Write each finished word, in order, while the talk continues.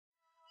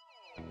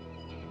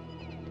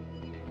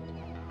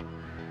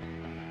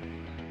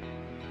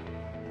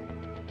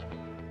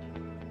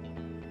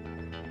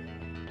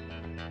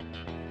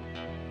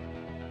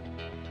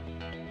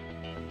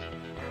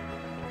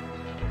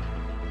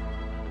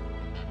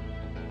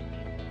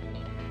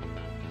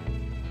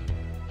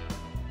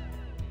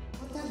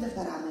the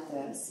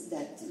parameters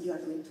that you are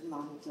going to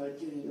monitor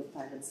during your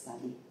pilot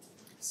study?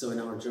 So in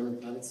our German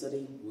pilot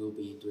study, we'll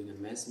be doing a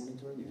mass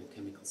monitoring and a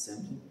chemical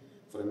sampling.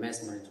 For the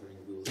mass monitoring,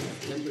 we will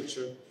have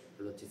temperature,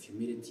 relative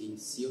humidity,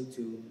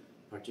 CO2,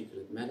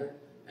 particulate matter,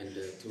 and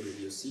total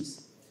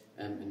VOCs.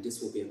 And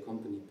this will be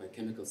accompanied by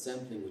chemical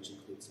sampling, which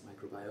includes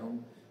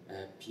microbiome,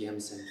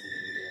 PM sampling,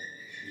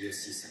 and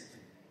VOC sampling.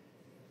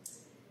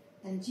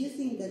 And do you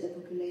think that the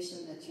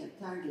population that you are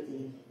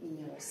targeting in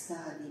your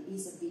study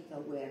is a bit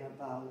aware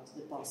about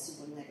the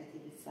possible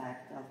negative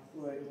effect of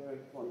poor air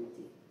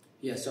quality?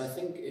 Yeah, so I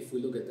think if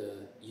we look at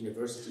the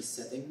university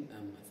setting,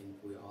 I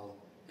think we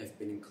all have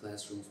been in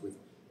classrooms with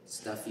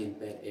stuffy and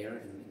bad air,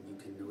 and you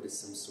can notice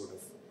some sort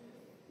of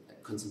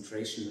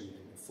concentration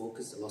and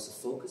focus, a loss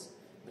of focus.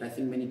 But I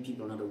think many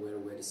people are not aware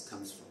where this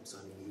comes from. So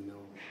I mean, we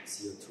know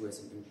CO2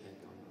 has an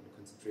impact on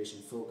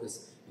concentration,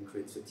 focus, and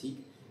creates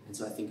fatigue. And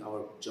so I think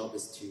our job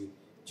is to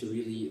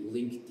really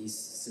link these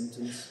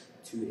symptoms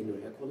to indoor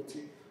air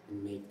quality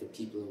and make the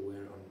people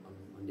aware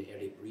on the air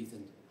they breathe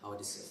and how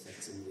this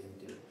affects in the end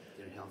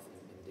their health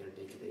and their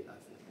day-to-day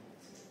life.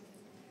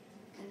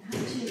 And how do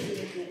you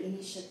think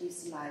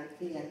initiatives like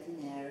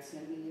KHEALTHinAIR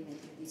are really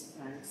making this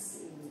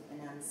difference in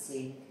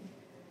enhancing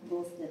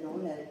both the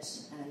knowledge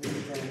and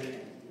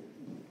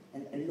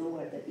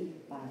lower the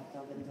impact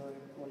of indoor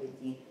air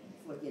quality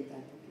for the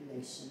entire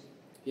population?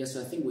 Yeah,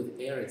 so I think with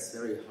air it's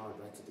very hard,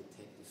 right, to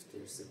detect if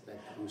there's a bad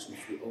pollution.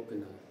 If we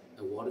open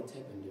a water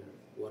tap and the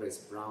water is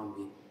brown,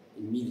 we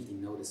immediately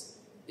notice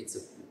it's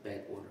a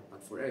bad water.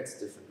 But for air it's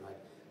different, right?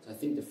 So I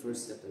think the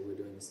first step that we're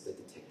doing is the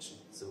detection.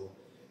 So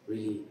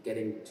really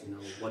getting to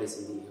know what is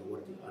in the air,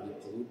 what are the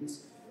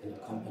pollutants, and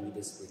accompany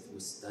this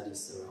with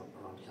studies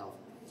around health.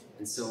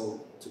 And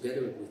so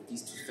together with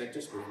these two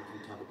factors, we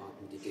can talk about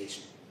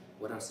mitigation.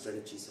 What are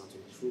strategies how to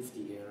improve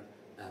the air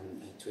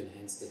to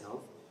enhance the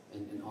health?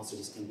 And also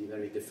this can be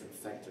very different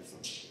factors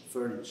like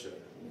furniture,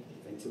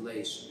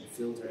 ventilation,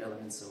 filter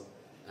elements. So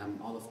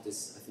all of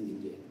this, I think,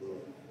 in the end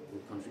will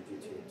contribute